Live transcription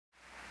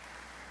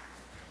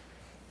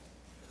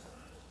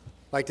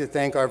I'd like to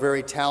thank our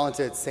very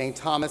talented St.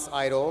 Thomas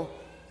idol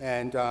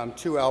and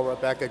 2L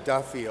Rebecca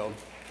Duffield.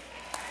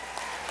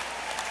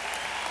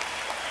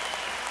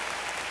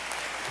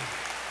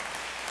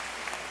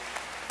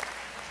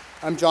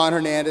 I'm John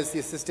Hernandez, the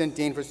Assistant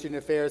Dean for Student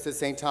Affairs at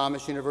St.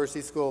 Thomas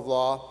University School of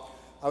Law.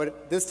 I would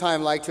at this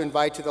time like to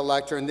invite to the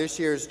lectern this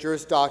year's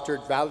Juris Doctor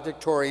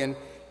valedictorian,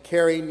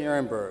 Carrie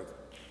Nierenberg.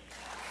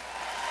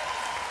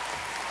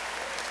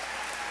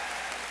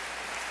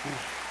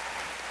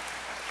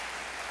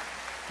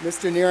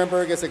 Mr.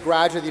 Nierenberg is a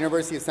graduate of the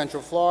University of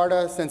Central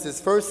Florida. Since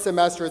his first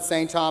semester at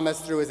St.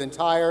 Thomas through his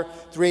entire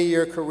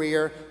three-year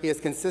career, he has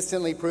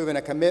consistently proven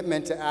a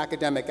commitment to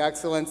academic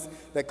excellence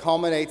that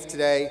culminates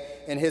today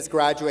in his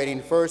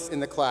graduating first in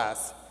the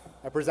class.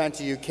 I present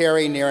to you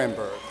Carrie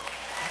Nierenberg.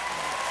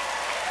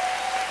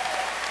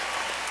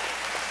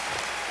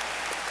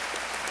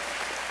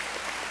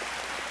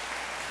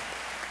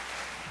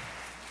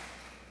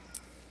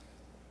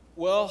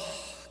 Well,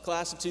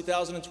 class of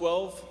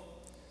 2012,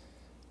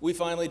 we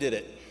finally did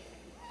it.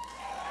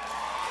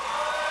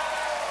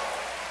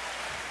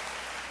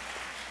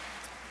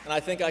 And I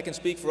think I can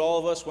speak for all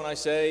of us when I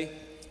say,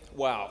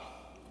 wow,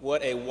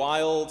 what a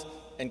wild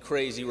and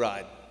crazy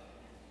ride.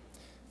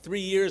 3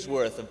 years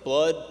worth of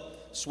blood,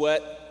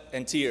 sweat,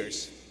 and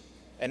tears.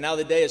 And now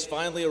the day has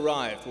finally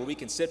arrived where we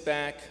can sit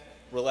back,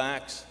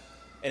 relax,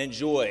 and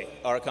enjoy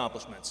our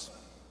accomplishments.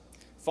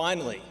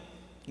 Finally,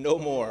 no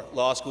more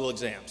law school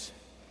exams.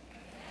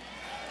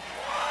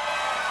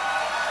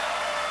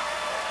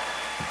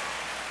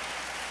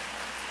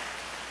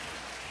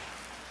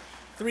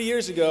 Three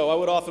years ago, I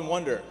would often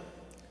wonder,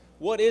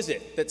 what is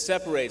it that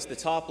separates the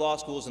top law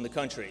schools in the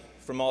country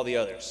from all the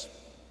others?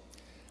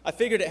 I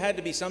figured it had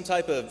to be some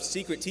type of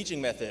secret teaching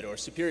method or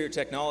superior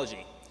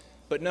technology,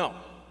 but no,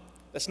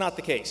 that's not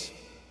the case.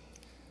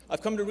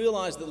 I've come to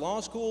realize that law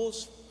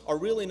schools are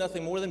really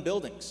nothing more than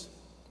buildings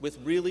with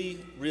really,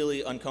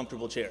 really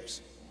uncomfortable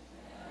chairs.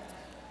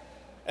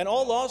 And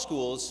all law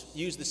schools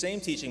use the same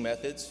teaching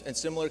methods and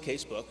similar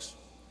case books.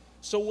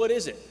 So what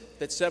is it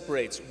that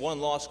separates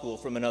one law school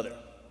from another?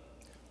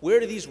 Where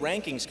do these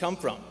rankings come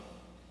from?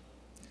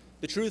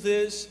 The truth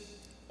is,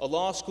 a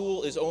law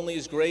school is only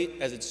as great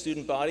as its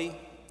student body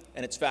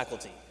and its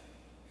faculty.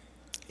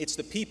 It's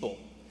the people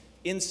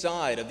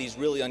inside of these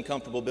really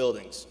uncomfortable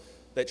buildings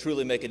that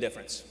truly make a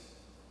difference.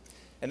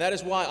 And that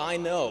is why I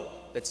know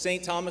that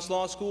St. Thomas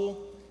Law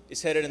School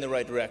is headed in the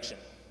right direction.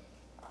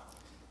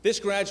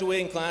 This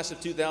graduating class of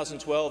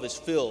 2012 is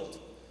filled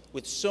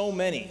with so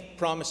many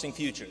promising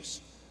futures,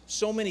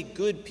 so many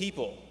good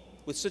people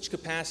with such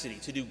capacity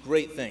to do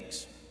great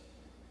things.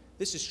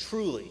 This is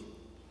truly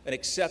an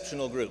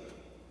exceptional group,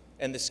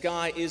 and the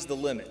sky is the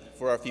limit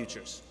for our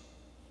futures.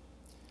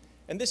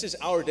 And this is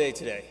our day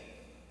today.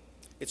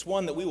 It's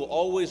one that we will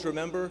always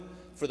remember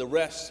for the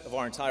rest of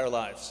our entire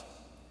lives.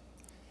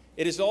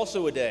 It is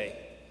also a day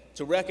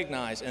to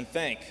recognize and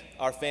thank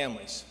our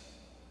families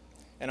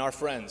and our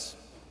friends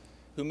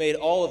who made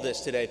all of this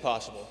today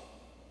possible.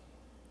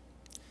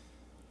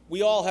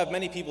 We all have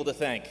many people to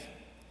thank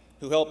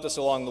who helped us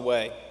along the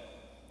way.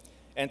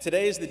 And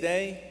today is the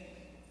day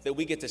that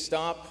we get to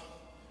stop,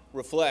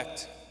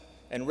 reflect,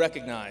 and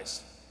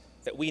recognize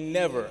that we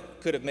never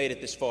could have made it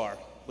this far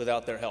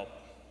without their help.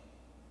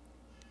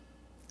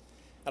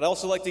 I'd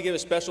also like to give a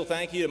special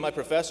thank you to my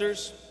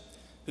professors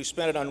who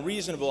spent an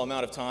unreasonable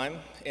amount of time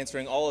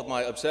answering all of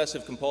my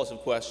obsessive-compulsive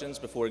questions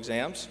before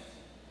exams.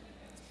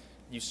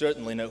 You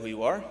certainly know who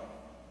you are.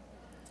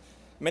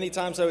 Many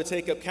times I would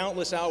take up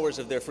countless hours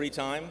of their free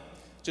time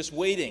just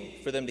waiting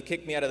for them to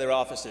kick me out of their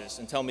offices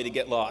and tell me to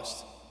get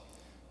lost.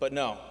 But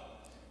no,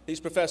 these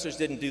professors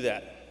didn't do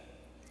that.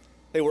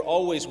 They were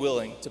always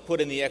willing to put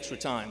in the extra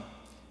time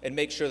and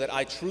make sure that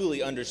I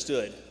truly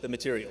understood the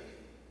material.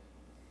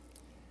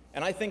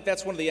 And I think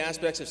that's one of the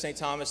aspects of St.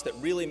 Thomas that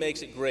really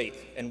makes it great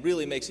and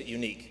really makes it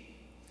unique.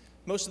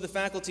 Most of the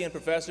faculty and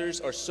professors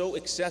are so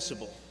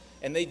accessible,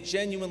 and they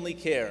genuinely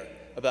care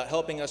about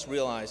helping us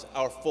realize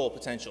our full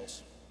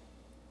potentials.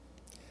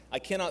 I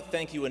cannot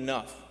thank you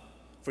enough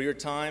for your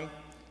time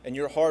and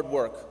your hard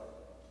work,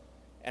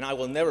 and I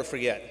will never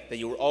forget that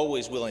you were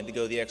always willing to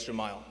go the extra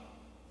mile.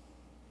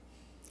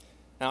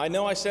 Now, I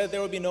know I said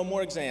there would be no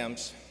more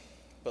exams,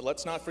 but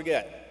let's not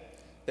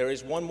forget, there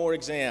is one more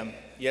exam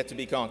yet to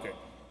be conquered.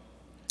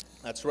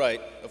 That's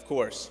right, of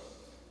course,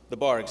 the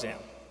bar exam.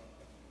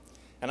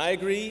 And I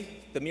agree,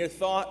 the mere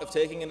thought of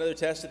taking another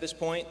test at this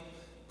point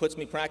puts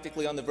me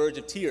practically on the verge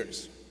of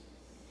tears.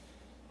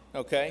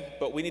 Okay,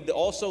 but we need to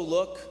also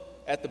look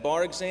at the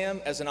bar exam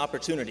as an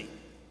opportunity.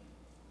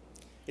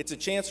 It's a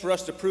chance for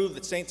us to prove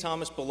that St.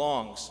 Thomas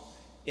belongs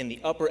in the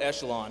upper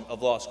echelon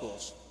of law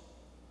schools.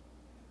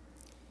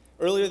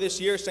 Earlier this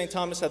year, St.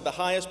 Thomas had the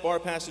highest bar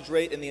passage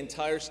rate in the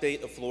entire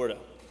state of Florida.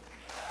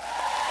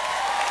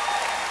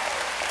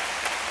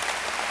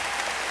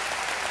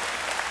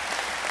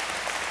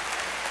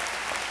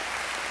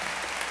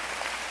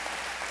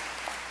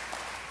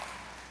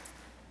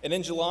 And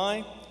in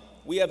July,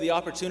 we have the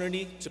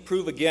opportunity to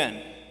prove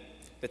again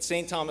that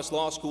St. Thomas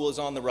Law School is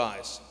on the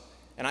rise,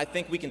 and I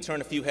think we can turn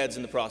a few heads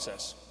in the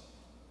process.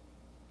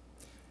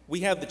 we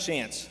have the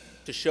chance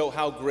to show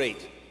how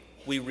great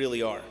we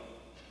really are.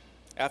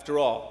 After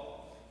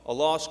all, a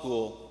law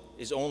school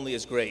is only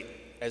as great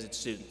as its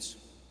students.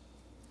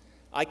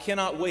 I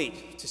cannot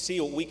wait to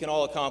see what we can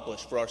all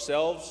accomplish for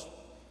ourselves,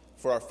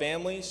 for our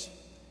families,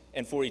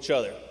 and for each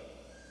other.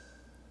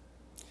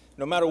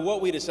 No matter what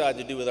we decide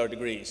to do with our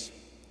degrees,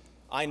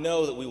 I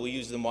know that we will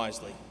use them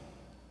wisely.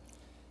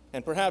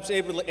 And perhaps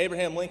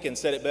Abraham Lincoln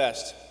said it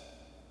best: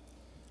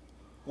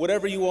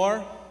 whatever you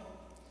are,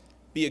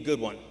 be a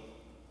good one.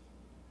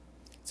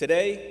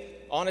 Today,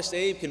 Honest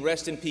Abe can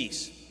rest in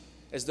peace,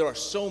 as there are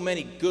so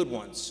many good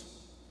ones,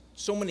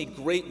 so many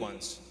great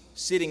ones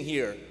sitting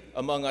here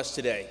among us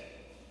today,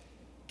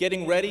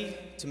 getting ready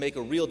to make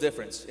a real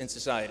difference in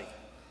society.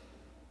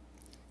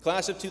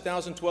 Class of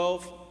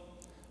 2012,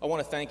 I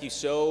want to thank you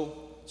so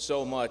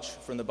much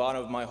from the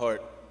bottom of my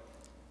heart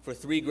for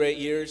 3 great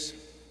years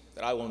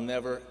that I will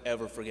never,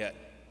 ever forget.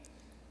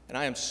 And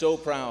I am so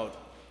proud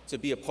to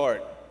be a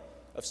part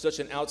of such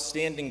an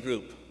outstanding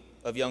group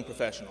of young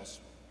professionals.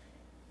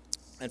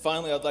 And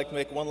finally, I'd like to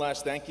make one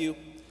last thank you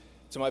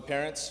to my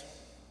parents.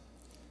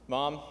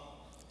 Mom,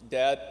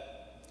 Dad,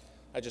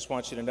 I just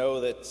want you to know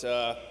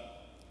that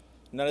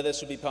none of this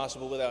would be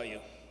possible without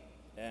you.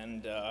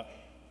 And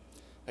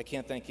I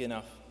can't thank you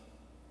enough.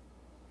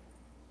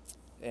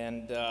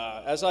 And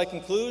as I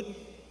conclude,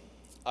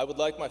 I would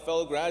like my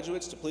fellow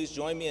graduates to please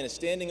join me in a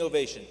standing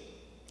ovation,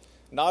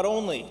 not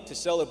only to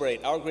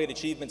celebrate our great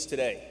achievements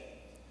today,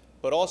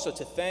 but also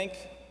to thank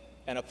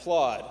and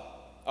applaud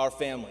our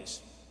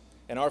families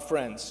and our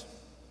friends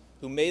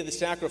who made the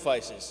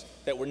sacrifices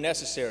that were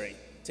necessary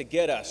to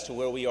get us to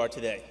where we are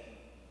today.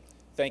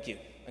 Thank you,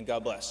 and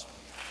God bless.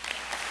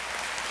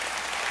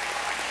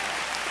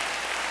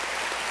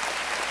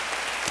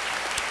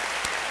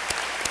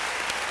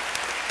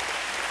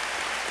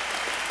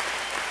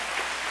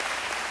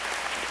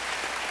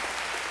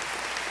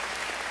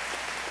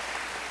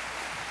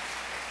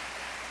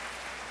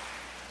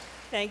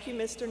 Thank you,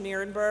 Mr.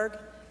 Nierenberg.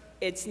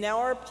 It's now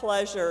our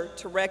pleasure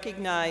to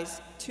recognize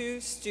 2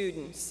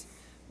 students.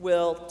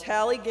 Will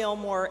Tally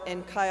Gilmore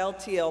and Kyle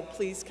Teal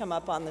please come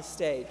up on the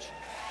stage?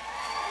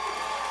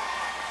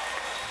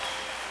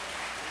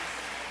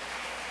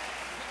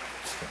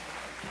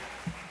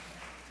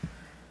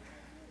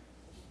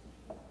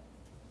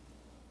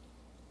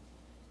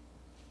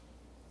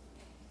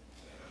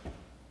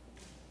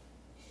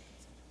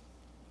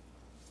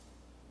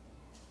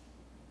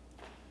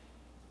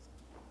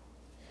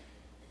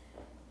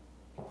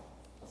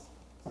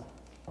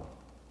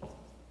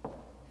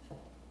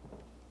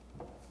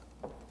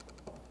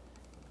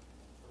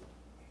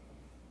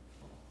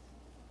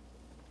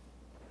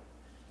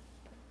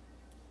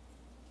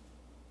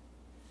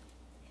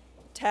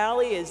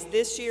 Tally is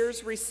this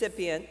year's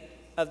recipient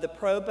of the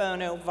Pro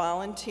Bono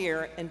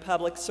Volunteer and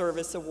Public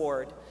Service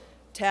Award.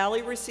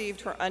 Tally received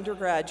her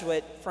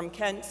undergraduate from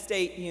Kent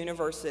State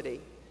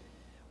University.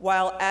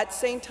 While at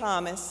St.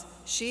 Thomas,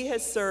 she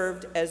has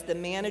served as the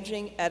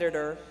managing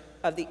editor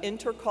of the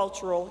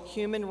Intercultural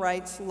Human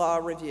Rights Law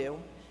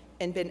Review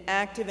and been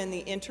active in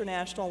the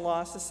International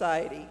Law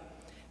Society.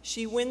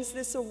 She wins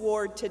this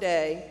award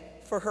today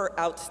for her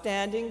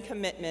outstanding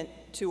commitment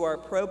to our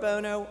pro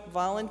bono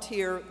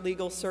volunteer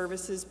legal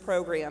services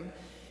program,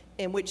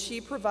 in which she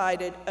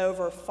provided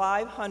over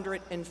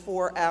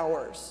 504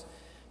 hours.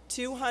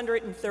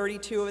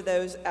 232 of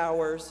those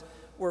hours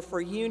were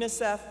for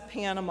UNICEF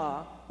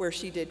Panama, where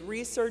she did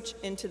research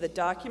into the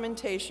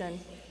documentation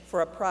for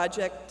a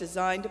project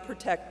designed to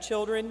protect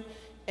children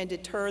and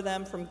deter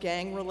them from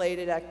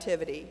gang-related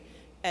activity,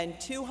 and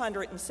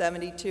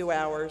 272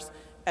 hours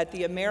at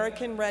the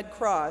American Red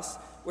Cross,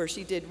 where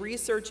she did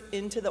research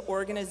into the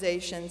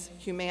organization's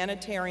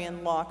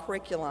humanitarian law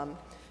curriculum,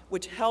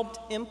 which helped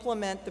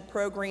implement the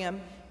program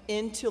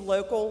into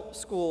local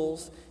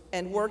schools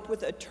and worked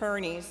with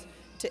attorneys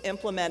to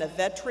implement a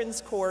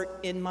veterans court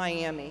in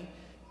Miami.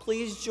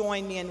 Please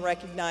join me in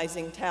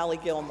recognizing Tally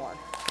Gilmore.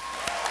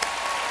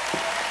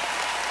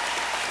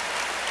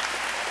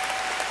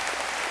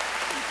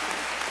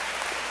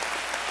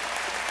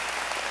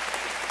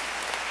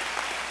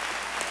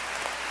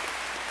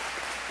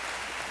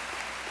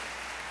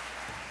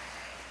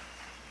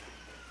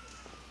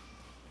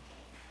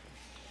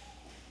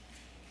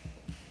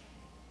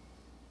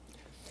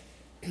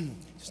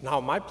 It's now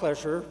my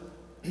pleasure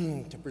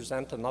to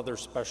present another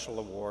special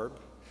award.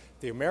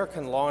 The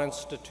American Law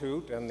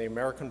Institute and the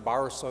American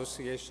Bar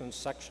Association's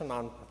section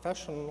on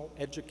professional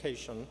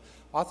education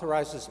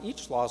authorizes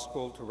each law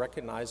school to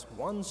recognize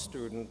one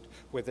student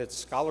with its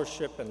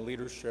Scholarship and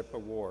Leadership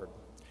Award.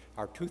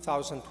 Our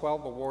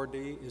 2012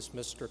 awardee is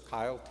Mr.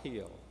 Kyle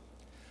Teal,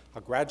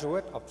 a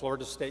graduate of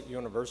Florida State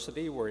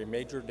University, where he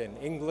majored in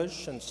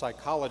English and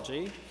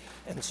psychology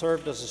and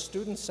served as a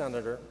student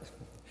senator.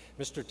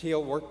 Mr.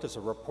 Teal worked as a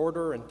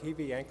reporter and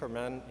TV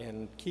anchorman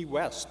in Key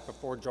West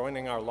before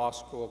joining our law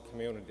school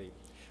community.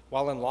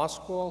 While in law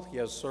school, he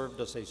has served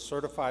as a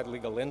certified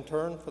legal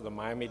intern for the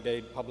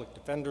Miami-Dade Public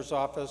Defender's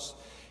Office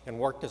and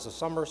worked as a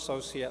summer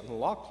associate and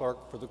law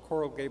clerk for the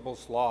Coral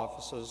Gables law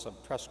offices of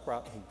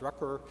Trescott and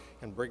Drucker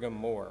and Brigham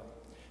Moore.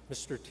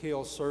 Mr.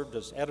 Thiel served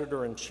as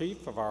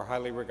editor-in-chief of our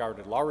highly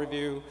regarded Law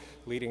Review,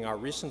 leading our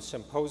recent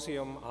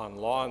symposium on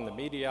law and the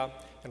media,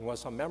 and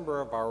was a member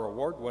of our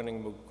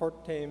award-winning moot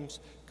court teams,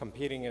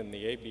 competing in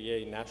the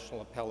ABA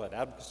National Appellate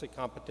Advocacy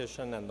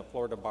Competition and the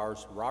Florida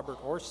Bar's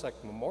Robert Orsick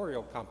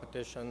Memorial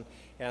Competition,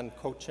 and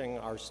coaching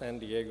our San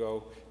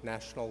Diego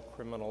National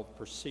Criminal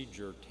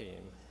Procedure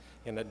team.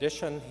 In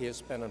addition, he has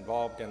been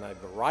involved in a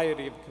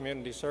variety of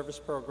community service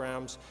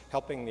programs,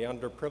 helping the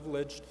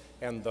underprivileged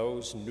and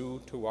those new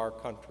to our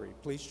country.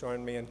 Please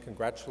join me in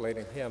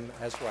congratulating him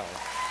as well.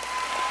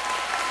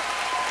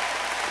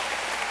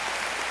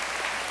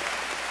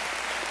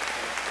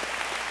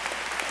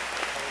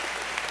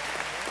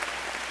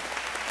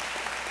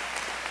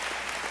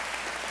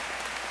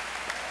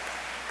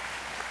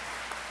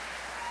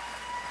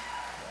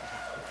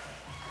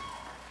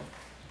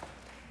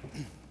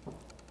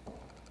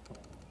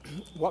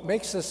 What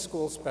makes this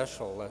school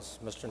special, as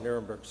Mr.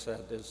 Nierenberg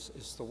said,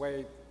 is the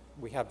way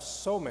we have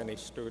so many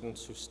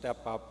students who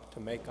step up to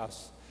make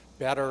us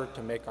better,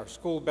 to make our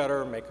school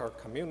better, make our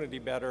community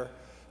better.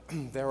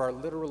 There are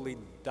literally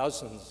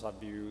dozens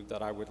of you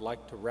that I would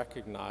like to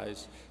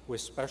recognize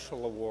with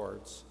special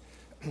awards.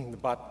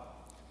 But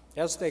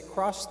as they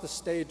cross the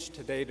stage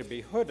today to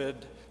be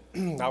hooded,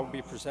 I will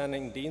be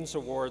presenting Dean's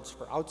Awards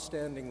for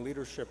Outstanding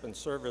Leadership and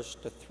Service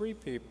to 3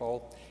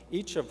 people,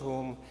 each of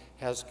whom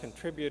has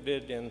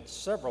contributed in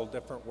several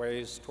different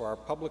ways to our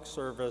public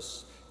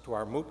service, to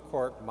our moot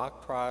court,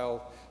 mock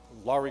trial,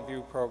 law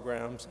review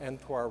programs, and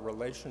to our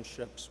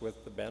relationships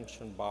with the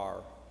bench and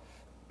bar.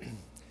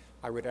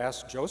 I would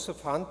ask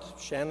Joseph Hunt,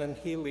 Shannon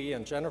Healy,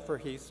 and Jennifer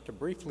Heath to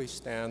briefly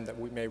stand that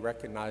we may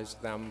recognize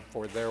them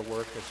for their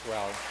work as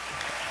well.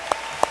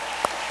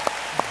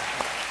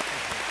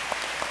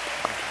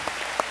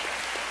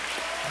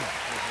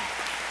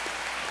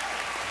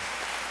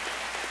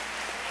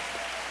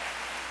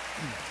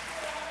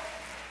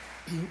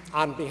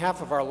 On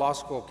behalf of our law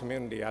school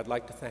community, I'd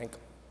like to thank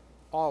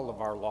all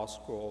of our law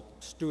school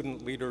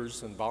student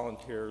leaders and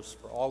volunteers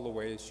for all the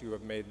ways you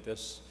have made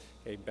this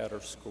a better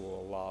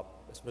school.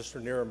 As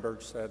Mr.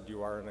 Nierenberg said,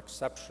 you are an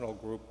exceptional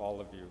group, all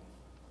of you.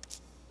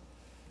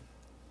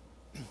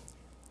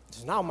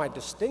 It's now my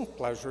distinct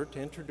pleasure to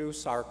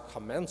introduce our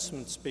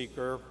commencement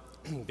speaker,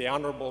 the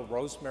Honorable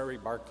Rosemary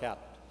Barquette,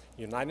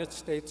 United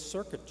States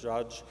Circuit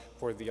Judge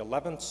for the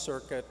 11th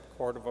Circuit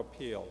Court of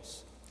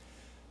Appeals.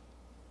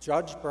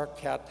 Judge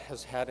Barquette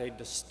has had a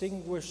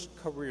distinguished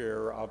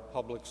career of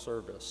public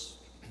service.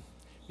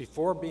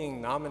 Before being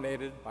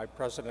nominated by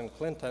President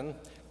Clinton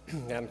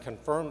and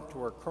confirmed to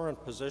her current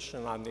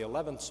position on the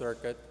 11th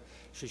Circuit,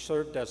 she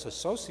served as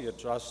Associate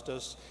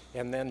Justice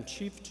and then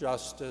Chief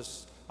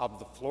Justice of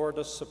the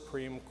Florida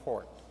Supreme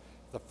Court,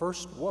 the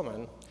first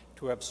woman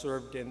to have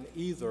served in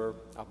either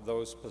of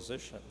those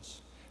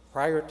positions.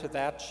 Prior to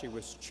that, she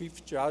was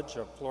Chief Judge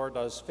of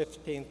Florida's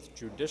 15th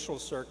Judicial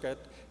Circuit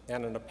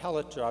and an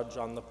appellate judge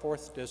on the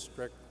 4th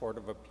District Court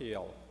of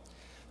Appeal.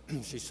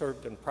 She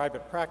served in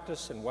private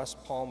practice in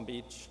West Palm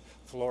Beach,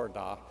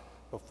 Florida,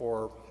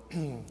 before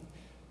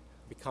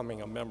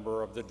becoming a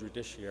member of the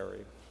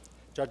judiciary.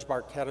 Judge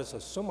Barquette is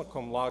a summa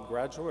cum laude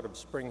graduate of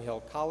Spring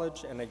Hill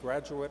College and a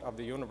graduate of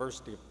the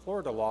University of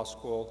Florida Law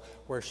School,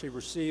 where she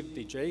received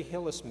the J.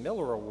 Hillis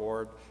Miller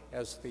Award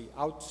as the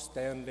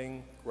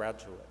Outstanding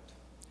Graduate.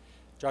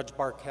 Judge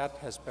Barquette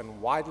has been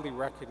widely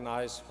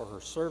recognized for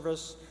her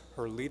service,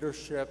 her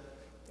leadership,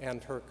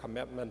 and her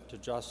commitment to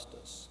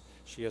justice.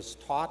 She has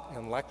taught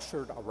and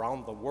lectured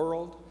around the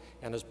world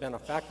and has been a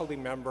faculty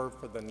member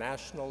for the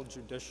National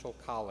Judicial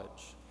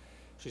College.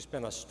 She's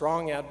been a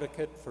strong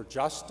advocate for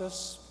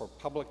justice, for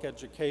public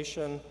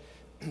education,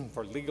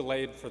 for legal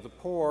aid for the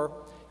poor,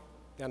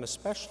 and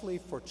especially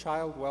for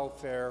child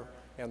welfare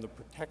and the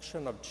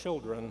protection of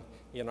children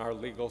in our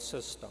legal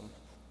system.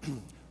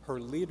 Her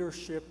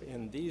leadership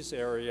in these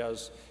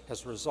areas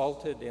has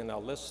resulted in a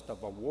list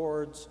of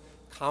awards,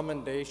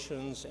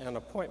 commendations, and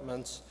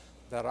appointments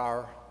that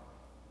are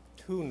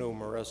too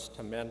numerous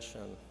to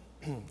mention.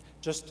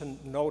 Just to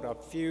note a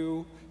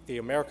few, the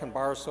American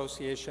Bar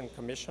Association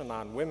Commission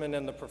on Women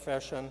in the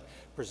Profession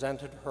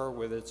presented her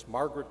with its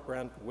Margaret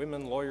Brent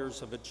Women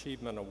Lawyers of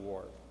Achievement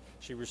Award.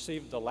 She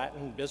received the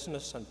Latin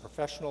Business and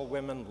Professional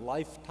Women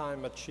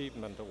Lifetime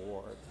Achievement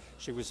Award.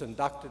 She was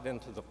inducted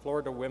into the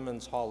Florida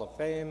Women's Hall of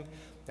Fame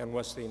and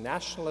was the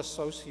National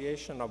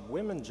Association of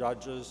Women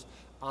Judges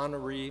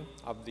Honoree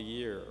of the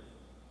Year.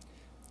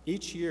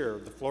 Each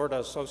year, the Florida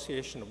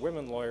Association of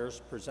Women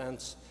Lawyers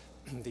presents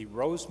the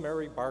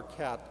Rosemary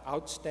Barquette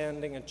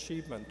Outstanding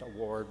Achievement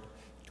Award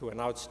to an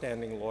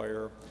outstanding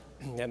lawyer,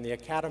 and the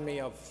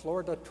Academy of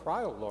Florida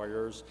Trial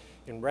Lawyers,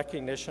 in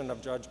recognition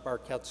of Judge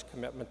Barquette's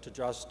commitment to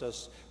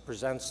justice,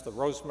 presents the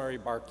Rosemary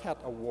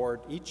Barquette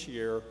Award each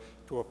year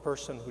to a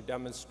person who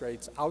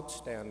demonstrates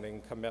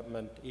outstanding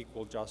commitment to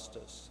equal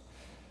justice.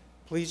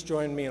 Please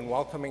join me in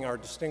welcoming our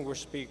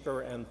distinguished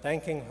speaker and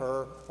thanking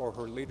her for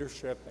her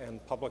leadership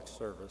and public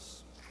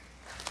service.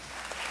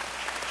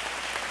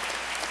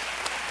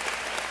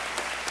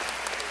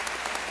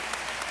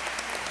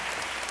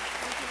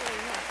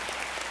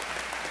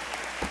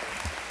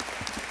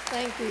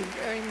 Thank you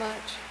very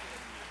much.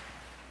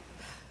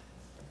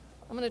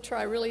 I'm going to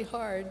try really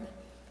hard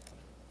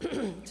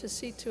to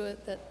see to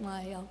it that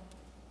my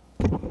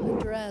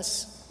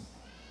address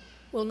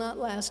will not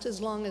last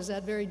as long as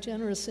that very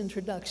generous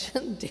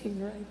introduction,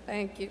 Dean Ray.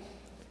 Thank you.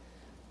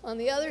 On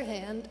the other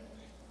hand,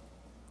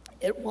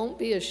 it won't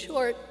be as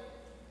short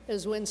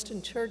as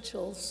Winston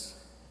Churchill's.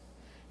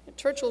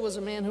 Churchill was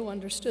a man who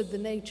understood the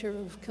nature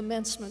of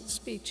commencement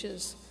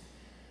speeches.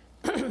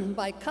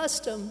 By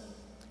custom,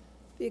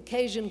 the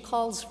occasion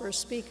calls for a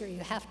speaker. You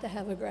have to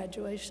have a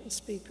graduation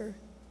speaker.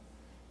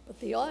 But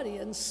the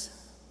audience,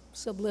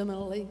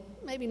 subliminally,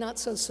 maybe not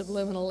so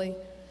subliminally,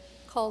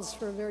 calls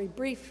for a very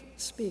brief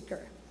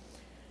speaker.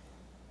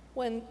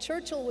 When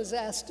Churchill was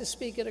asked to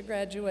speak at a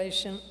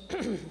graduation,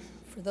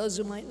 for those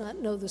who might not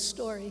know the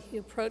story, he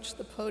approached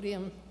the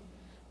podium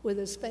with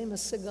his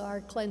famous cigar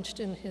clenched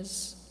in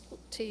his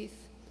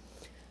teeth.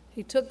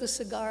 He took the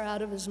cigar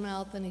out of his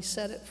mouth and he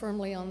set it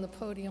firmly on the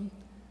podium.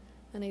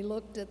 And he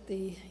looked at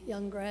the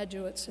young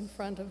graduates in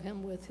front of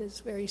him with his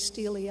very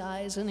steely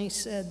eyes and he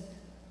said,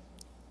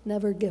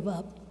 "Never give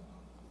up."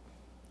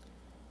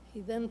 He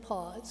then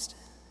paused.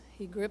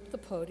 He gripped the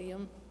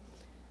podium.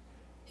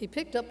 He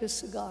picked up his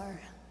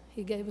cigar.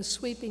 He gave a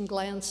sweeping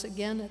glance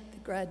again at the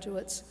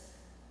graduates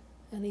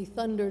and he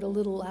thundered a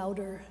little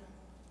louder,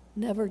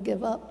 "Never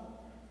give up."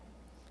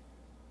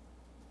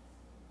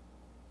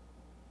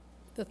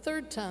 The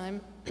third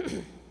time,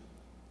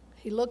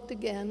 he looked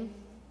again,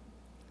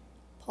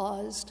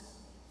 paused,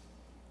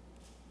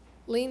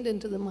 leaned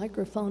into the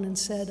microphone and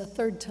said a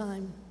third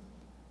time,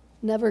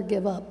 "Never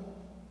give up,"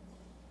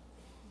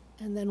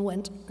 and then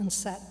went and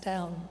sat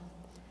down.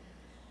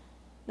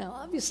 Now,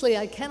 obviously,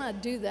 I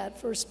cannot do that,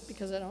 first,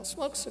 because I don't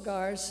smoke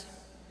cigars,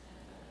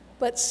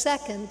 but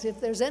second, if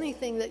there's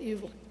anything that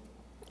you've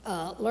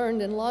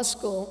learned in law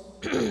school,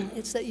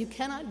 it's that you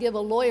cannot give a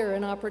lawyer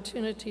an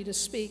opportunity to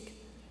speak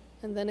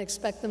and then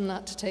expect them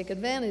not to take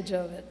advantage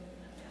of it.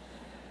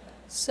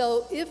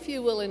 So if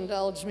you will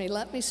indulge me,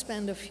 let me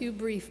spend a few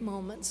brief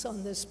moments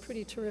on this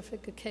pretty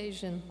terrific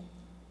occasion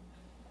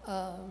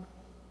and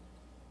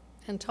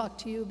talk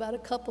to you about a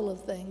couple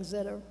of things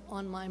that are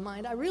on my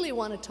mind. I really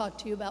want to talk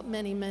to you about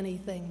many, many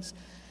things.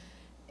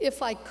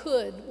 If I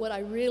could, what I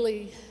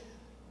really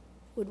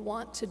would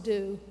want to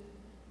do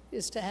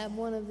is to have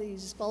one of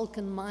these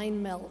Vulcan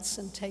mind melts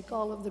and take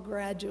all of the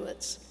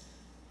graduates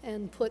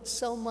and put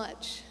so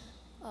much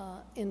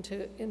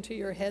into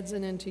your heads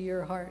and into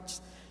your hearts.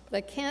 But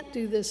I can't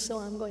do this, so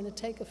I'm going to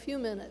take a few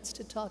minutes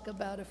to talk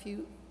about a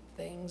few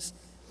things,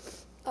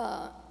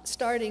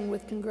 starting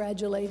with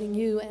congratulating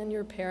you and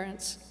your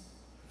parents,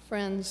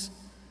 friends,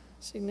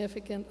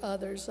 significant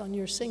others on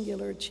your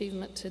singular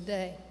achievement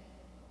today.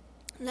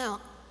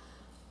 Now,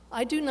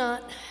 I do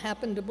not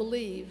happen to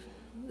believe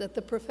that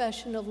the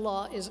profession of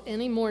law is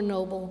any more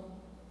noble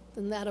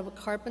than that of a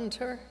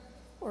carpenter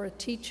or a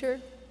teacher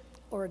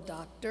or a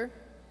doctor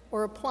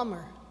or a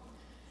plumber.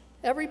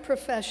 Every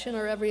profession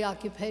or every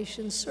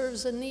occupation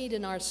serves a need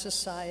in our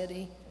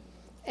society,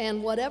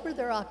 and whatever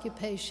their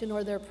occupation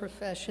or their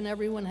profession,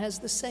 everyone has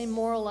the same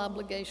moral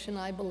obligation,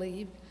 I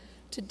believe,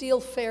 to deal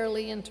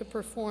fairly and to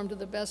perform to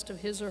the best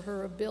of his or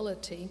her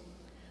ability,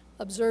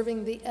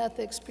 observing the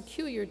ethics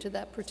peculiar to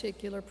that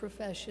particular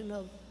profession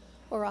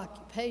or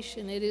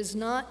occupation. It is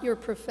not your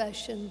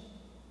profession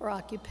or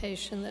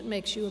occupation that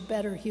makes you a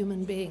better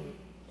human being.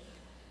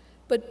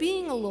 But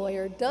being a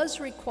lawyer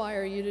does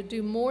require you to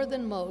do more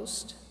than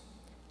most,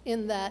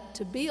 in that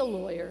to be a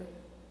lawyer,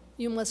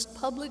 you must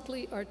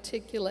publicly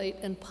articulate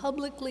and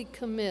publicly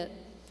commit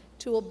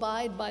to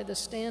abide by the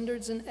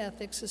standards and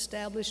ethics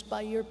established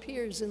by your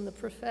peers in the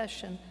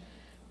profession,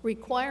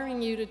 requiring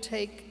you to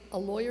take a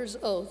lawyer's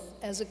oath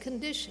as a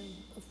condition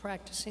of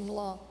practicing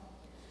law.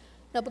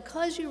 Now,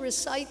 because you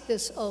recite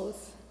this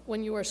oath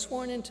when you are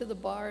sworn into the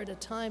bar at a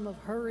time of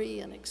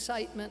hurry and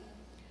excitement,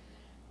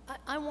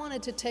 I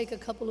wanted to take a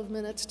couple of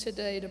minutes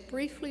today to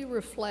briefly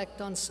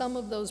reflect on some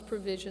of those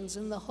provisions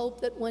in the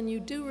hope that when you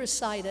do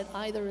recite it,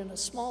 either in a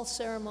small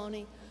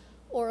ceremony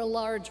or a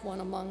large one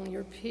among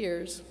your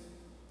peers,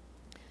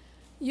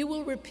 you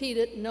will repeat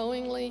it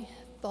knowingly,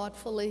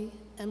 thoughtfully,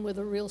 and with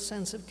a real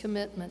sense of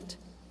commitment,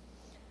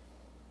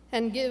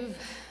 and give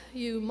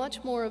you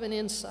much more of an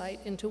insight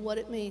into what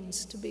it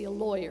means to be a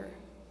lawyer.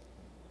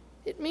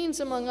 It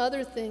means, among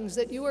other things,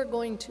 that you are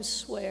going to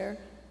swear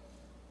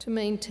to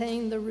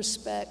maintain the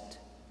respect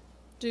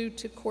due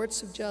to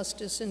courts of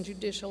justice and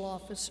judicial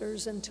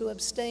officers, and to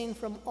abstain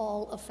from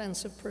all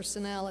offensive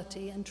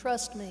personality. And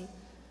trust me,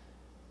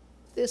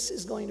 this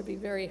is going to be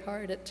very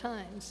hard at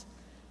times,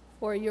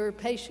 for your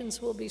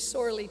patience will be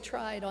sorely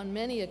tried on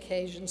many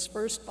occasions,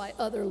 first by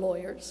other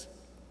lawyers.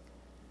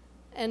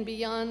 And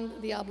beyond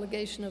the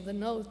obligation of the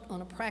note,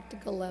 on a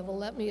practical level,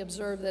 let me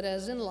observe that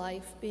as in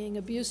life, being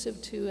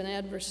abusive to an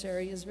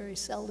adversary is very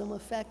seldom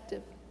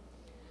effective.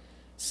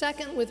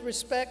 Second, with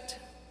respect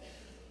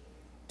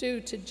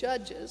due to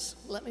judges,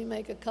 let me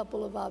make a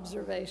couple of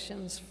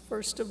observations.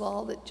 First of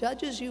all, that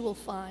judges, you will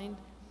find,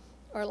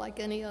 are like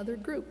any other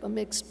group, a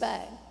mixed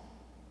bag.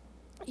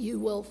 You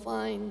will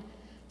find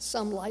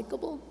some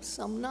likable,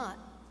 some not.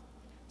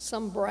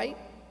 some bright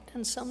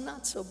and some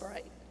not so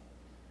bright.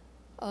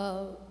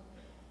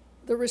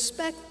 The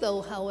respect,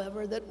 though,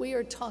 however, that we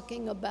are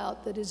talking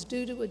about that is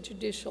due to a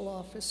judicial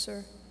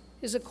officer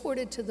is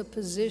accorded to the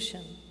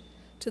position,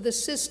 to the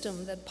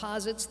system that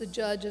posits the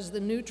judge as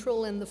the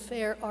neutral and the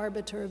fair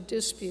arbiter of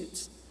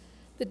disputes,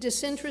 the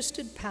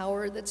disinterested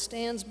power that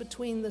stands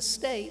between the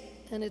state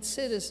and its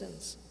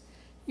citizens.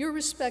 Your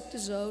respect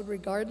is owed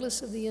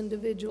regardless of the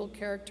individual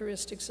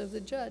characteristics of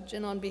the judge,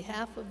 and on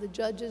behalf of the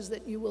judges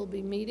that you will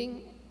be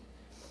meeting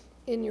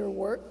in your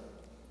work,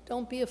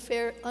 don't be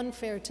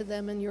unfair to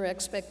them in your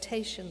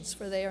expectations,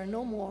 for they are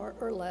no more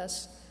or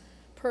less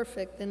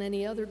perfect than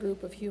any other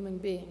group of human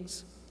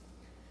beings.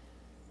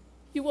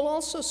 You will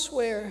also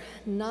swear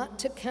not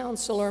to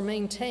counsel or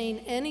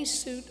maintain any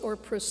suit or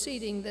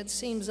proceeding that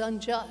seems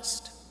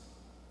unjust,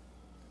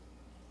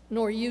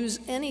 nor use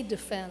any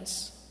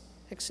defense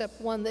except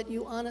one that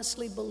you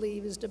honestly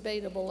believe is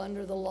debatable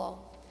under the law.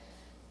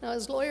 Now,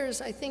 as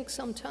lawyers, I think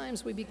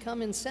sometimes we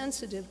become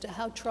insensitive to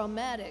how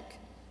traumatic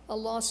a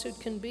lawsuit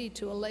can be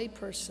to a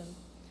layperson,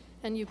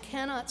 and you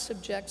cannot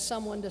subject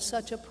someone to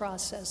such a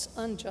process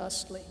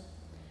unjustly.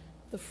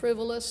 The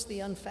frivolous, the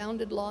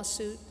unfounded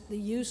lawsuit, the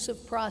use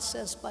of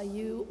process by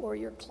you or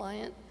your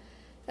client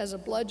as a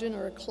bludgeon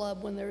or a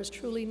club when there is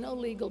truly no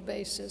legal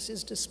basis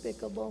is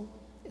despicable,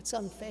 it's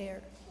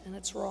unfair, and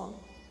it's wrong.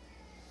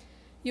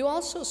 You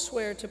also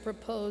swear to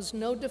propose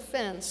no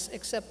defense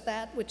except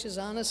that which is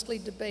honestly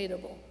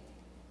debatable.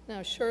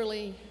 Now,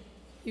 surely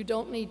you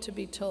don't need to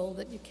be told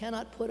that you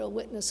cannot put a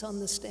witness on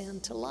the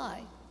stand to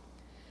lie.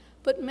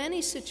 But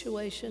many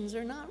situations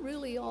are not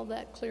really all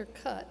that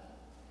clear-cut.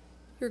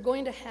 You're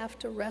going to have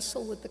to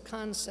wrestle with the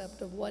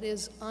concept of what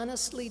is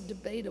honestly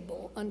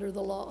debatable under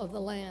the law of the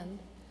land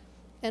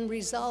and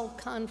resolve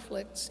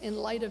conflicts in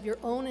light of your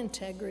own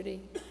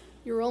integrity,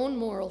 your own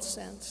moral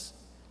sense.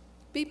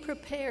 Be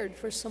prepared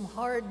for some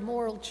hard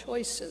moral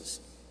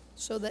choices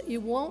so that you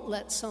won't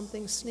let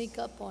something sneak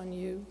up on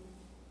you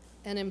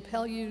and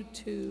impel you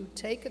to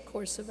take a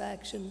course of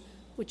action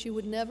which you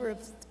would never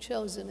have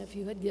chosen if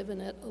you had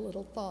given it a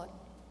little thought.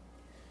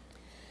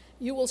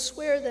 You will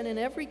swear that in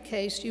every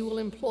case you will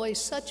employ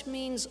such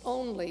means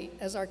only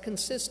as are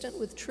consistent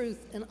with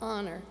truth and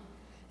honor,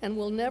 and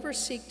will never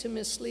seek to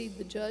mislead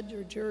the judge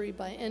or jury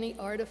by any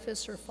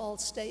artifice or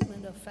false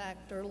statement of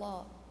fact or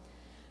law.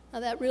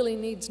 Now, that really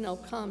needs no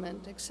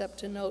comment except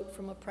to note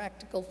from a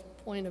practical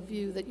point of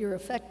view that your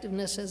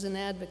effectiveness as an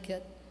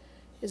advocate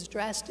is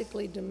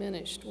drastically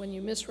diminished when you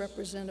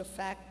misrepresent a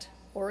fact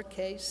or a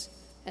case,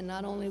 and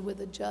not only with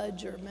a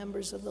judge or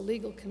members of the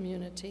legal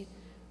community,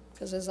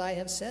 because as I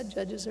have said,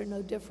 judges are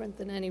no different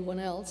than anyone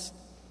else,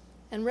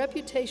 and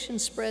reputation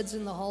spreads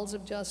in the halls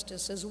of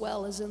justice as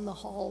well as in the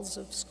halls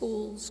of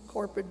schools,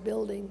 corporate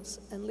buildings,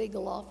 and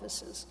legal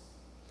offices.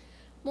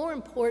 More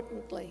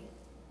importantly,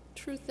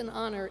 truth and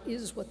honor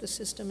is what the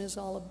system is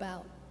all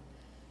about.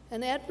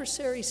 An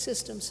adversary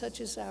system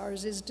such as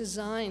ours is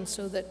designed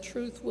so that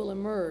truth will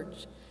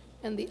emerge,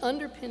 and the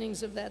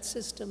underpinnings of that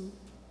system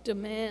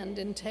demand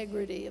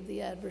integrity of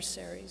the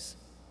adversaries.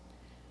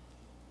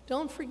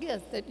 Don't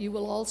forget that you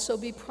will also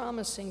be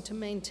promising to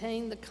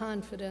maintain the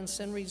confidence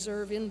and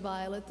reserve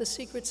inviolate the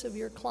secrets of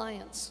your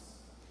clients.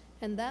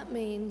 And that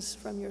means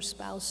from your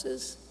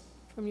spouses,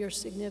 from your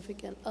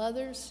significant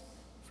others,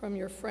 from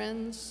your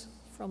friends,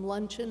 from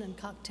luncheon and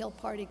cocktail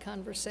party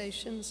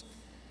conversations.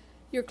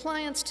 Your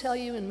clients tell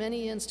you in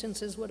many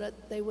instances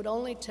what they would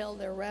only tell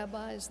their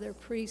rabbis, their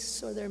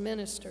priests, or their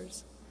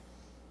ministers.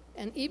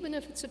 And even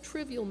if it's a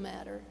trivial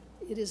matter,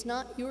 it is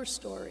not your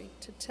story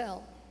to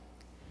tell.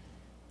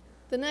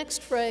 The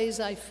next phrase,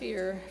 I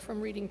fear,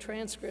 from reading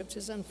transcripts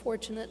is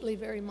unfortunately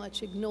very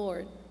much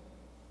ignored.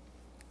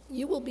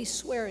 You will be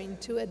swearing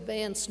to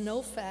advance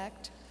no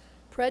fact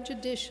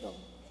prejudicial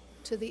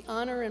to the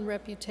honor and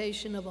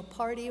reputation of a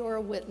party or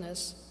a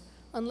witness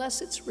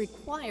unless it's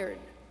required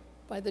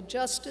by the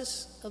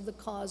justice of the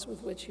cause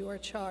with which you are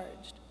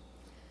charged.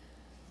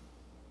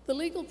 The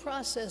legal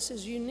process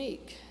is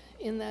unique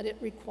in that it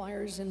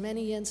requires, in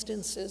many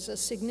instances, a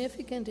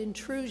significant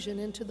intrusion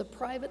into the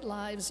private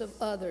lives of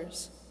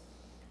others.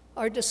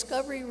 Our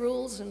discovery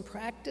rules and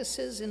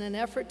practices in an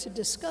effort to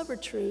discover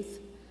truth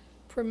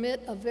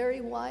permit a very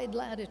wide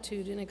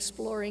latitude in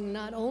exploring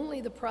not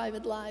only the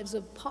private lives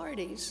of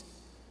parties,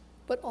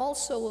 but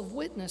also of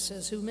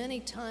witnesses who many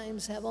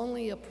times have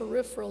only a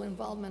peripheral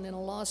involvement in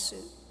a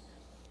lawsuit.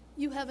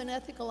 You have an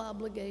ethical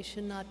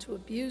obligation not to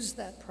abuse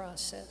that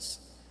process,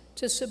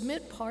 to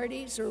submit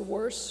parties or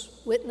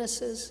worse,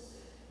 witnesses,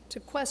 to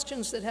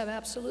questions that have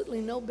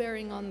absolutely no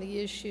bearing on the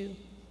issue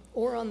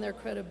or on their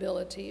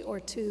credibility, or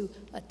to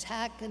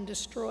attack and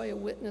destroy a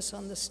witness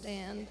on the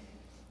stand,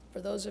 for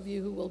those of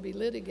you who will be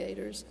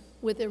litigators,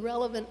 with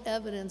irrelevant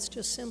evidence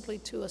just simply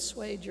to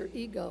assuage your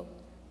ego,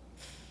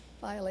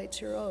 violates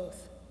your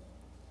oath.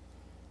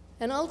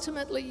 And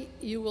ultimately,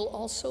 you will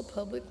also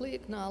publicly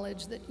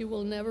acknowledge that you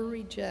will never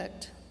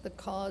reject the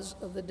cause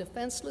of the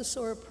defenseless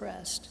or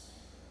oppressed,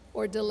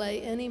 or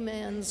delay any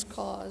man's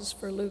cause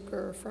for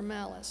lucre or for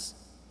malice.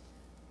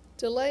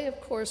 Delay, of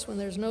course, when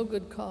there's no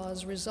good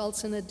cause,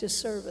 results in a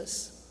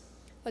disservice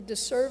a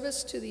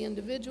disservice to the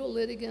individual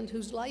litigant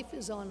whose life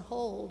is on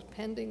hold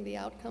pending the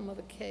outcome of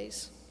a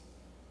case,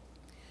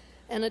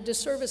 and a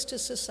disservice to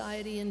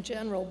society in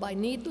general by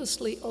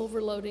needlessly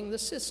overloading the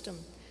system.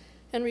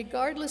 And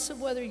regardless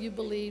of whether you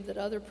believe that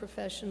other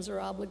professions are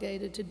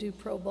obligated to do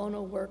pro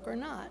bono work or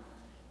not,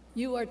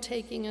 you are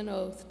taking an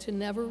oath to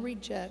never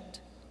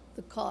reject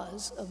the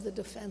cause of the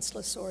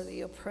defenseless or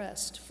the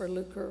oppressed for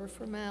lucre or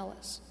for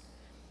malice.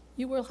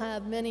 You will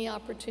have many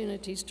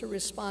opportunities to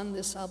respond to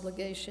this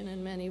obligation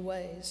in many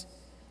ways.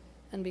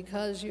 And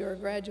because you're a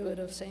graduate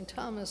of St.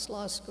 Thomas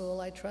Law School,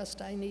 I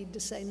trust I need to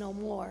say no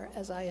more,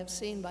 as I have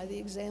seen by the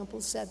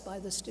examples set by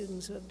the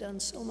students who have done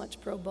so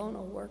much pro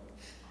bono work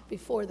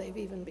before they've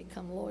even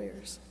become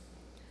lawyers.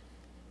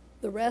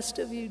 The rest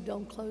of you,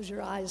 don't close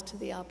your eyes to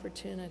the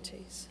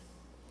opportunities.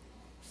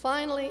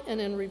 Finally,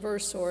 and in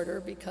reverse order,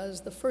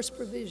 because the first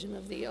provision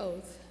of the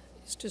oath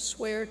is to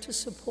swear to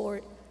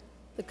support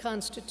the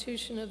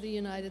Constitution of the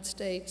United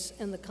States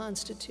and the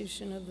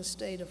Constitution of the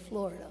state of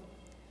Florida.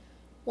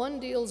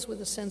 One deals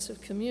with a sense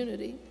of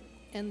community,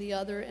 and the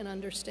other an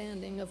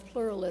understanding of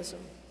pluralism.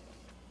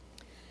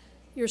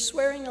 You're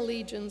swearing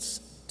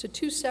allegiance to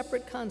two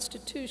separate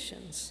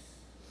constitutions,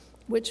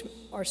 which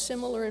are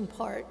similar in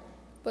part,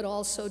 but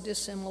also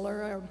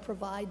dissimilar or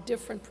provide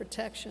different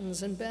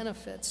protections and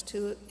benefits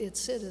to its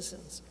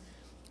citizens.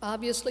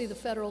 Obviously, the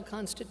federal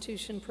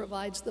Constitution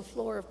provides the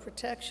floor of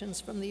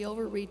protections from the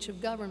overreach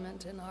of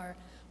government in our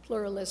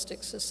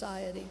pluralistic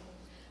society.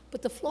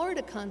 But the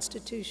Florida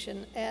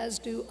Constitution, as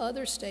do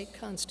other state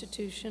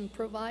constitutions,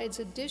 provides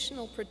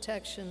additional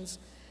protections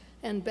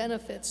and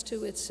benefits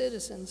to its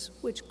citizens,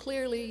 which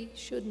clearly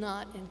should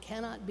not and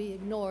cannot be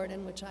ignored,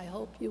 and which I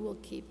hope you will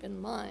keep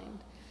in mind.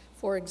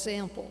 For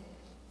example,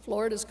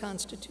 Florida's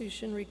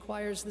Constitution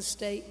requires the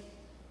state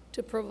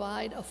to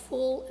provide a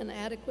full and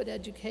adequate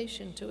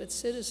education to its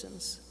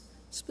citizens.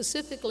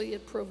 Specifically,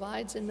 it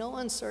provides in no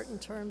uncertain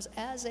terms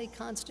as a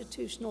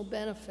constitutional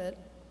benefit,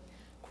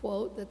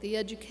 quote, that the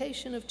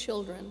education of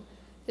children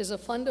is a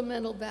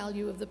fundamental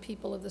value of the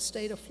people of the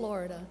state of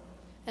Florida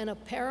and a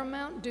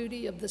paramount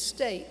duty of the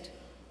state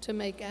to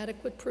make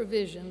adequate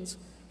provisions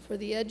for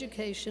the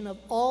education of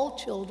all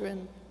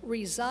children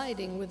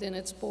residing within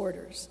its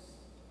borders.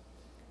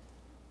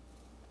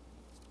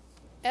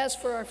 As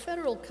for our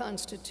federal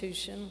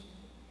Constitution,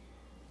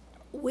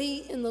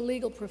 we in the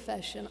legal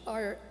profession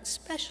are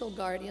special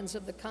guardians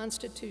of the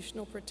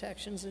constitutional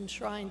protections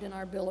enshrined in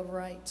our Bill of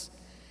Rights.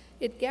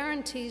 It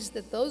guarantees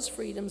that those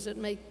freedoms that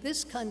make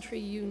this country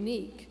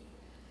unique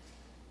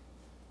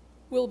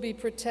will be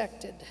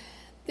protected.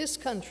 This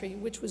country,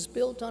 which was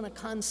built on a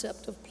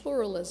concept of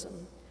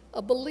pluralism,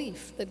 a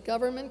belief that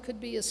government could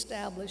be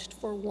established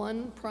for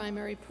one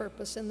primary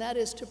purpose, and that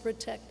is to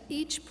protect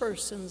each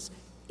person's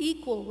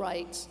equal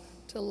rights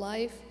to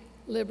life,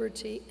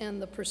 liberty,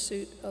 and the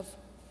pursuit of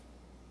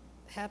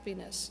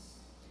happiness.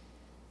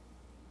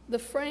 The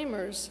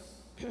framers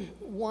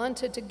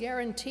wanted to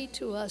guarantee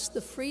to us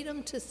the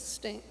freedom to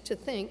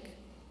think,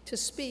 to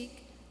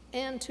speak,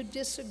 and to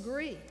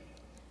disagree.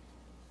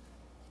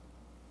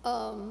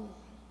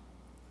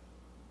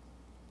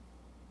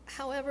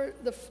 However,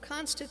 the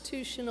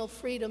constitutional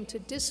freedom to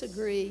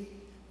disagree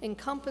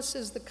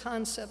encompasses the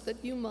concept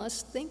that you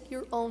must think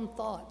your own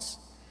thoughts.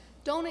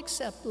 Don't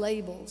accept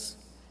labels.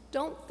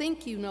 Don't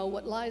think you know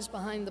what lies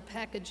behind the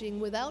packaging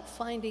without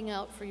finding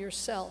out for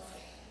yourself.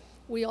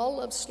 We all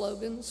love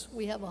slogans.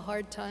 We have a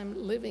hard time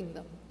living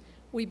them.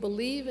 We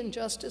believe in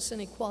justice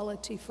and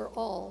equality for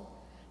all.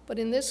 But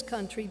in this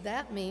country,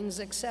 that means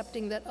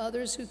accepting that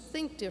others who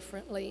think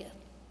differently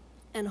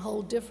and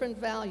hold different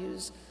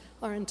values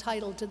are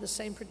entitled to the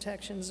same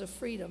protections of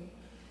freedom.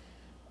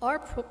 Our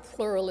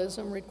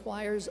pluralism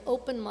requires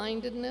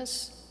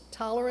open-mindedness,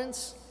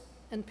 tolerance,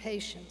 and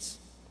patience.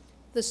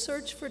 The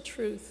search for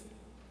truth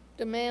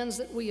demands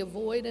that we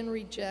avoid and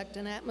reject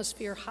an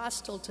atmosphere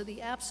hostile to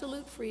the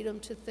absolute freedom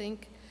to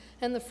think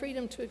and the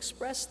freedom to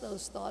express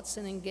those thoughts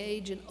and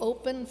engage in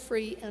open,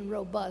 free, and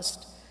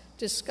robust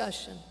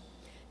discussion.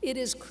 It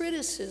is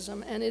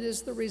criticism and it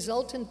is the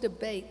resultant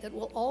debate that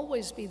will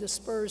always be the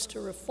spurs to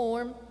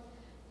reform,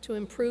 to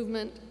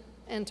improvement,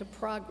 and to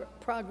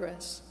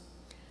progress.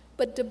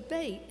 But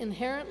debate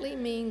inherently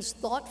means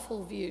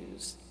thoughtful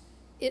views.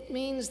 It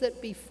means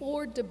that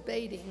before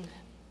debating,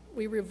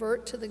 we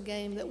revert to the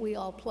game that we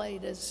all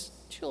played as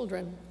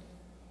children.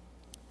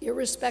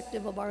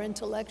 Irrespective of our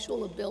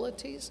intellectual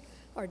abilities,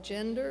 our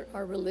gender,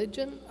 our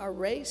religion, our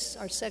race,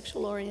 our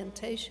sexual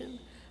orientation,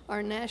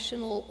 our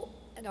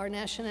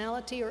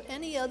nationality, or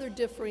any other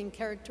differing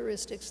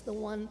characteristics, the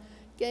one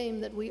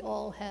game that we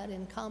all had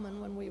in common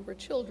when we were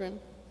children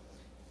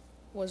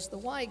was the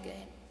why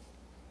game.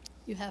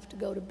 You have to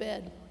go to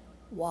bed.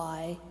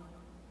 Why?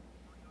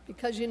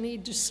 Because you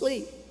need to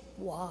sleep.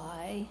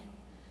 Why?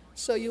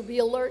 So you'll be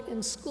alert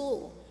in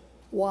school.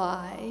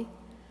 Why?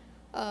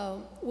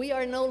 We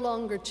are no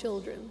longer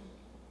children,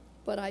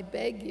 but I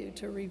beg you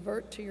to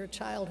revert to your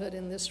childhood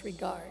in this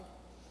regard,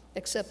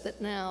 except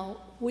that now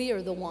we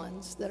are the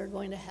ones that are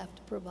going to have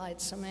to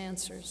provide some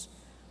answers.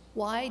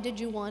 Why did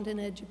you want an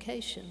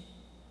education?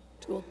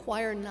 To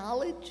acquire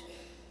knowledge?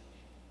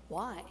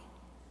 Why?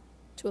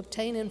 To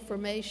obtain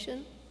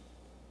information?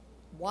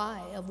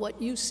 Why? Of what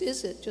use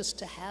is it? Just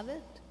to have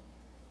it?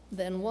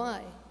 Then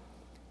why?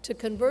 To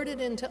convert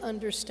it into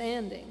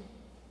understanding?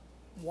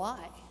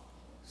 Why?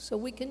 So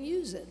we can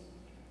use it.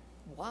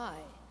 Why?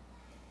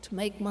 To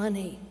make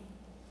money.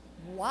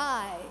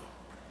 Why?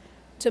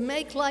 To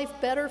make life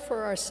better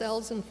for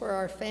ourselves and for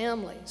our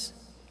families.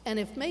 And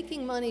if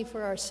making money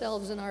for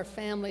ourselves and our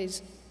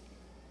families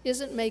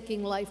isn't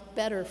making life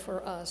better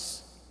for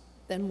us,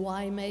 then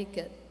why make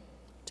it?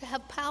 To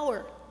have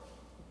power.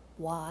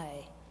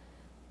 Why?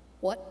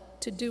 What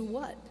to do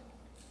what?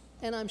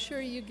 And I'm sure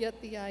you get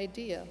the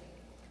idea.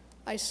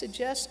 I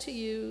suggest to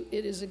you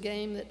it is a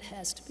game that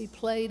has to be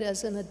played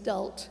as an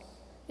adult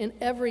in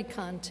every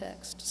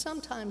context,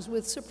 sometimes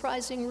with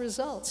surprising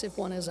results if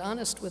one is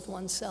honest with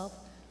oneself.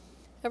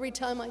 Every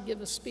time I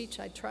give a speech,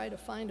 I try to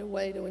find a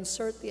way to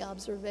insert the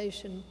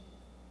observation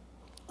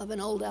of an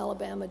old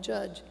Alabama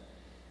judge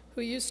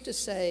who used to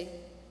say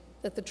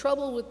that the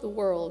trouble with the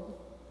world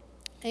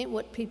ain't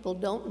what people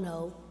don't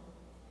know,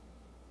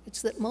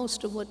 it's that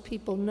most of what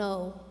people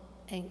know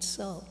ain't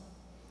so.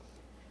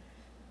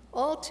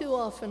 All too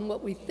often,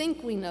 what we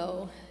think we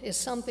know is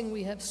something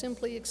we have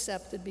simply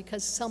accepted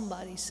because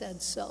somebody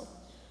said so,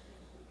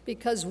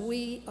 because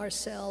we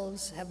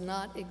ourselves have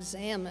not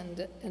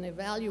examined and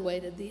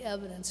evaluated the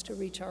evidence to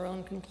reach our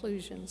own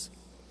conclusions.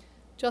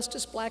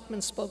 Justice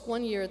Blackmun spoke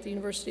one year at the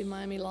University of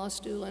Miami Law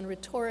School and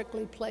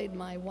rhetorically played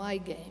my why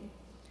game.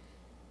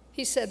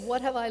 He said,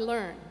 "What have I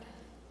learned?"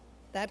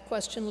 That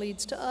question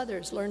leads to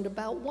others. Learned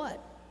about what?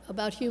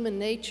 About human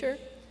nature,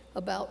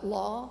 about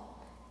law,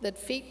 that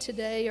feet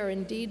today are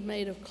indeed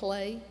made of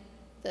clay,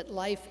 that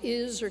life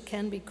is or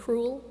can be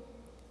cruel,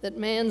 that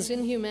man's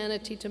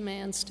inhumanity to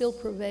man still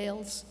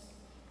prevails,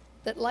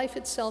 that life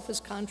itself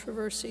is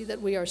controversy,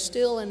 that we are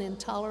still an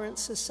intolerant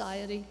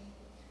society.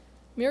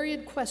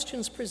 Myriad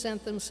questions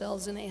present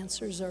themselves and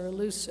answers are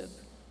elusive.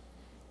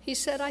 He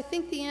said, "I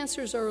think the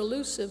answers are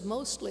elusive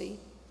mostly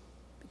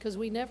because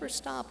we never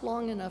stop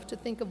long enough to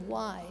think of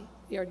why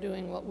we are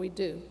doing what we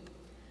do."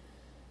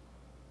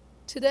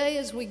 Today,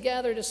 as we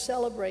gather to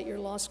celebrate your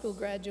law school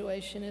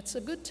graduation, it's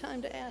a good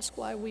time to ask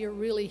why we are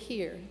really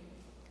here.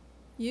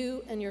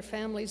 You and your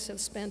families have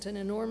spent an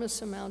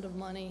enormous amount of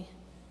money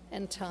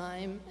and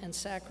time and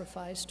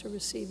sacrifice to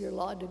receive your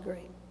law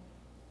degree.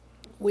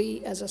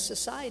 We, as a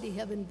society,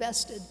 have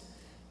invested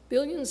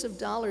billions of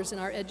dollars in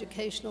our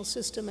educational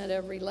system at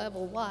every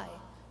level. Why?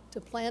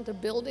 To plant a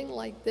building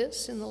like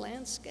this in the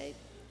landscape?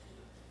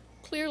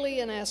 Clearly,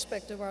 an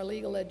aspect of our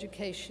legal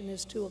education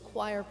is to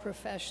acquire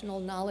professional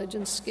knowledge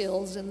and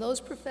skills, and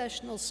those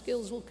professional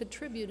skills will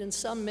contribute in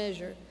some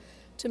measure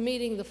to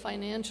meeting the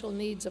financial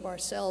needs of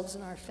ourselves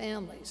and our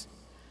families.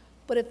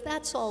 But if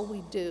that's all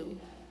we do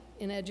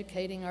in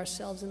educating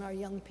ourselves and our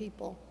young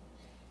people,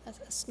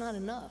 that's not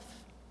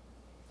enough.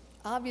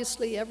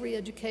 Obviously, every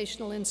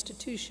educational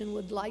institution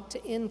would like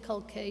to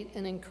inculcate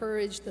and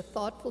encourage the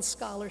thoughtful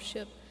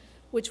scholarship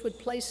which would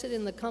place it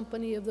in the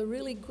company of the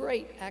really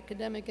great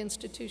academic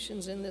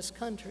institutions in this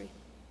country.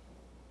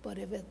 But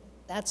if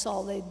that's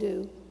all they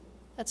do,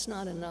 that's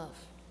not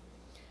enough.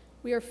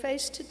 We are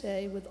faced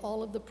today with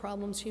all of the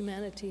problems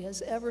humanity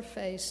has ever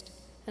faced,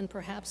 and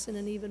perhaps in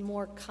an even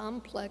more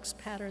complex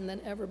pattern than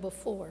ever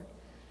before.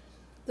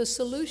 The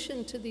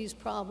solution to these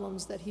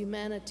problems that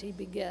humanity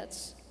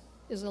begets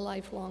is a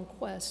lifelong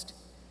quest,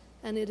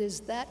 and it is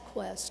that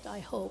quest, I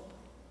hope,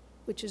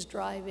 which is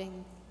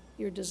driving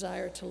your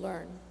desire to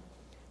learn.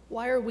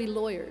 Why are we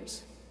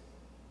lawyers?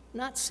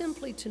 Not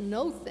simply to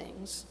know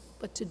things,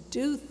 but to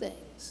do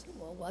things.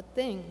 Well, what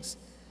things?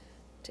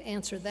 To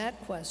answer that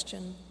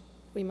question,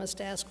 we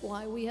must ask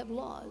why we have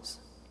laws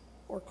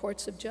or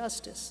courts of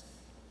justice.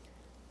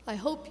 I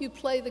hope you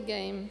play the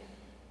game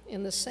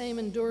in the same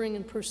enduring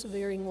and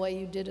persevering way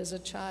you did as a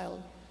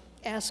child,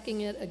 asking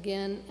it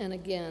again and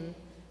again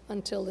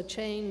until the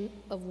chain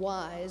of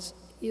whys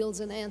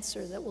yields an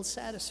answer that will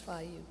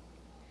satisfy you.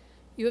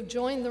 You have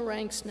joined the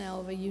ranks now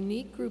of a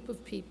unique group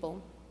of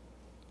people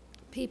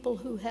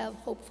who have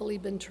hopefully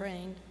been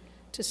trained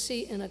to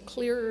see in a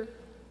clearer,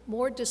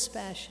 more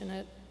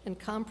dispassionate, and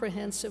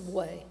comprehensive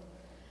way.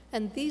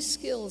 And these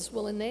skills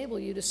will enable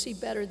you to see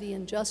better the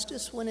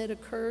injustice when it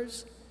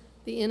occurs,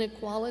 the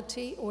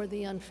inequality or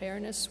the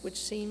unfairness which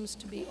seems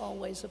to be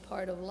always a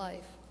part of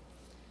life.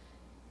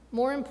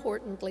 More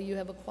importantly, you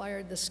have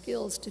acquired the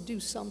skills to do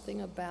something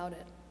about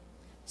it.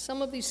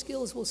 Some of these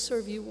skills will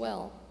serve you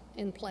well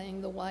in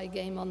playing the why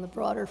game on the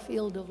broader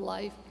field of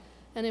life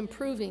and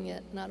improving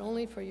it not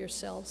only for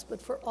yourselves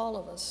but for all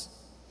of us.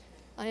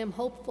 I am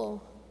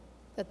hopeful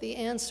that the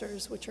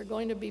answers which are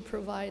going to be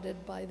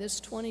provided by this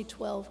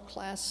 2012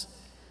 class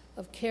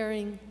of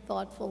caring,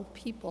 thoughtful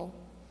people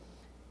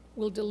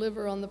will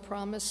deliver on the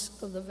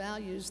promise of the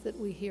values that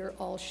we here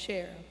all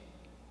share.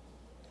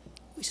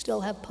 We still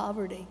have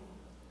poverty.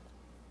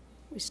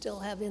 We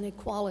still have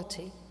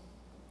inequality.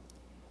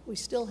 We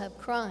still have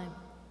crime.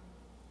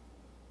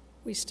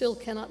 We still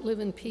cannot live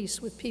in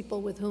peace with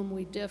people with whom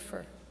we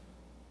differ.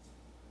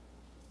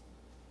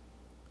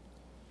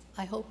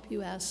 I hope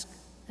you ask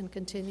and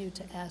continue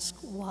to ask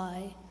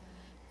why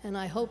And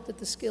I hope that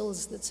the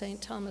skills that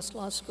St. Thomas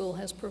Law School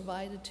has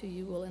provided to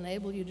you will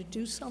enable you to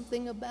do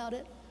something about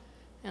it.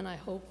 And I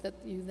hope that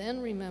you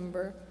then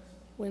remember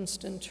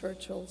Winston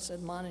Churchill's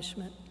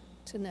admonishment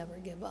to never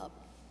give up.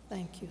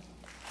 Thank you.